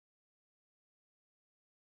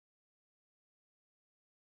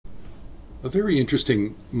A very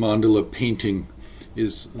interesting mandala painting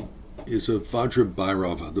is a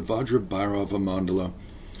Vajrabhairava, the Vajrabhairava Mandala,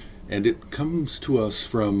 and it comes to us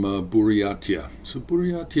from Buryatia. So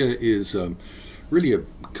Buryatia is really a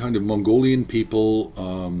kind of Mongolian people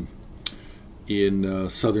in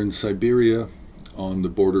southern Siberia on the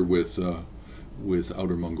border with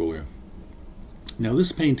Outer Mongolia. Now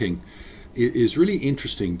this painting is really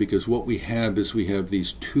interesting because what we have is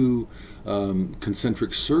these two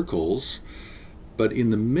concentric circles, but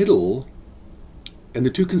in the middle, and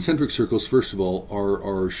the two concentric circles, first of all,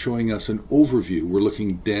 are showing us an overview. We're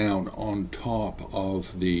looking down on top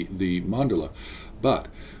of the mandala. But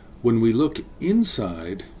when we look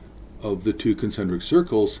inside of the two concentric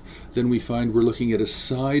circles, then we find we're looking at a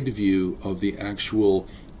side view of the actual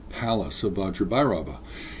palace of Vajrabhairava.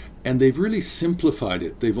 And they've really simplified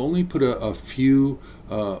it. They've only put a few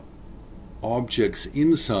objects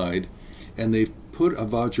inside, and they've put a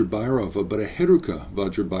Vajrabhairava, but a Heruka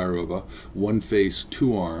Vajrabhairava, one face,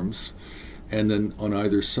 two arms, and then on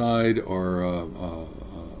either side are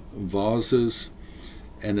vases,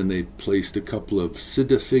 and then they've placed a couple of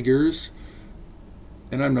Siddha figures,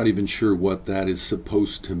 and I'm not even sure what that is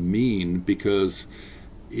supposed to mean, because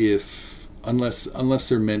unless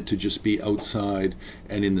they're meant to just be outside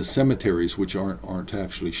and in the cemeteries, which aren't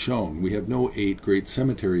actually shown. We have no 8 great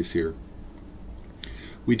cemeteries here.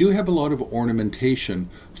 We do have a lot of ornamentation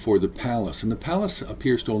for the palace, and the palace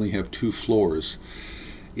appears to only have 2 floors.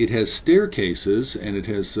 It has staircases, and it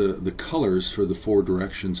has the colors for the 4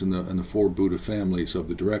 directions and the 4 Buddha families of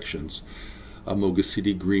the directions.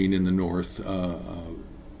 Amoghasiddhi green in the north, the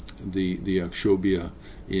Akshobhya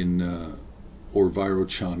in or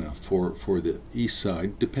Vairochana for the east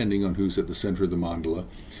side, depending on who's at the center of the mandala,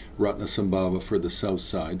 Ratnasambhava for the south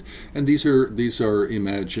side, and these are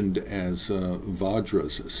imagined as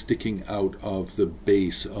Vajras sticking out of the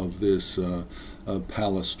base of this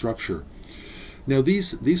palace structure. Now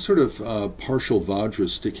these sort of partial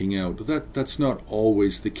Vajras sticking out, that's not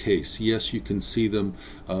always the case. Yes, you can see them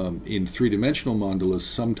in 3-dimensional mandalas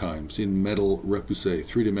sometimes, in metal repoussé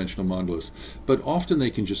 3-dimensional mandalas, but often they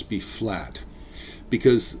can just be flat,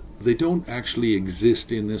 because they don't actually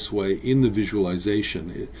exist in this way in the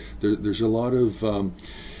visualization. There's a lot of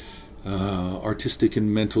artistic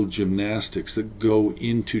and mental gymnastics that go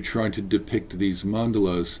into trying to depict these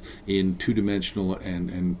mandalas in 2-dimensional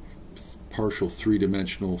and partial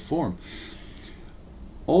 3-dimensional form.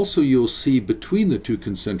 Also, you'll see between the 2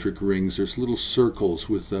 concentric rings there's little circles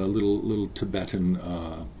with little Tibetan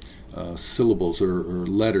syllables or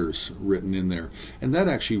letters written in there, and that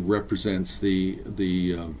actually represents the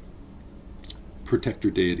protector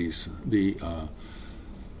deities, the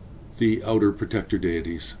outer protector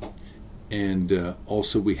deities. And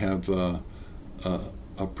also we have a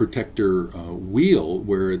protector wheel,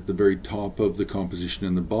 where at the very top of the composition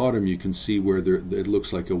and the bottom you can see where it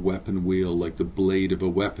looks like a weapon wheel, like the blade of a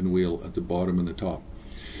weapon wheel at the bottom and the top.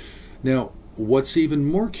 Now what's even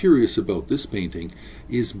more curious about this painting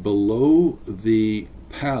is below the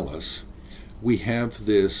palace we have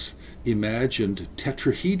this imagined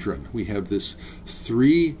tetrahedron. We have this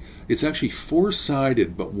it's actually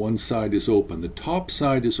 4-sided, but one side is open. The top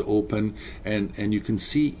side is open, and you can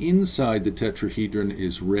see inside the tetrahedron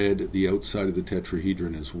is red, the outside of the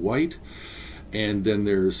tetrahedron is white, and then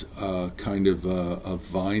there's kind of a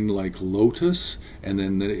vine-like lotus, and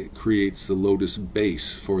then it creates the lotus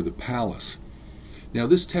base for the palace. Now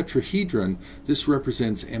this tetrahedron, this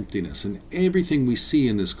represents emptiness, and everything we see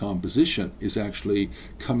in this composition is actually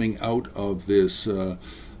coming out of this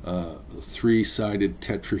 3-sided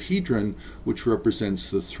tetrahedron, which represents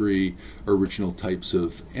the 3 original types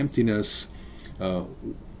of emptiness.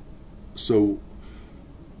 So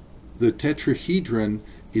the tetrahedron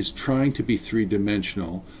is trying to be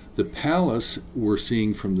 3-dimensional. The palace we're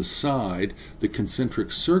seeing from the side, the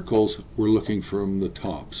concentric circles we're looking from the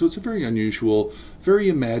top. So it's a very unusual, very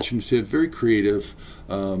imaginative, very creative,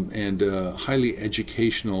 and highly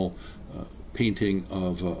educational painting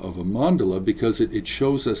of a mandala, because it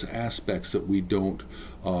shows us aspects that we don't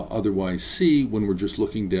otherwise see when we're just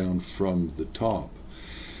looking down from the top.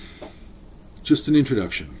 Just an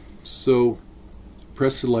introduction. So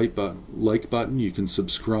press the like button, you can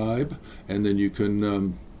subscribe, and then you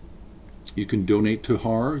can donate to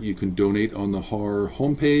HAR. You can donate on the HAR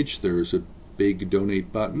homepage. There's a big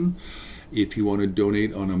donate button. If you want to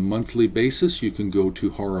donate on a monthly basis, you can go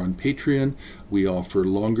to HAR on Patreon. We offer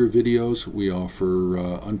longer videos, we offer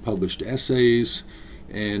unpublished essays,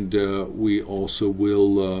 and we also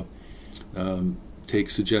will take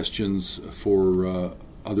suggestions for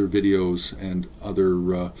other videos and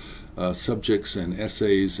other subjects and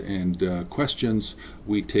essays and questions,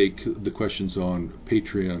 we take the questions on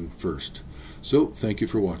Patreon first. So thank you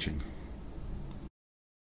for watching.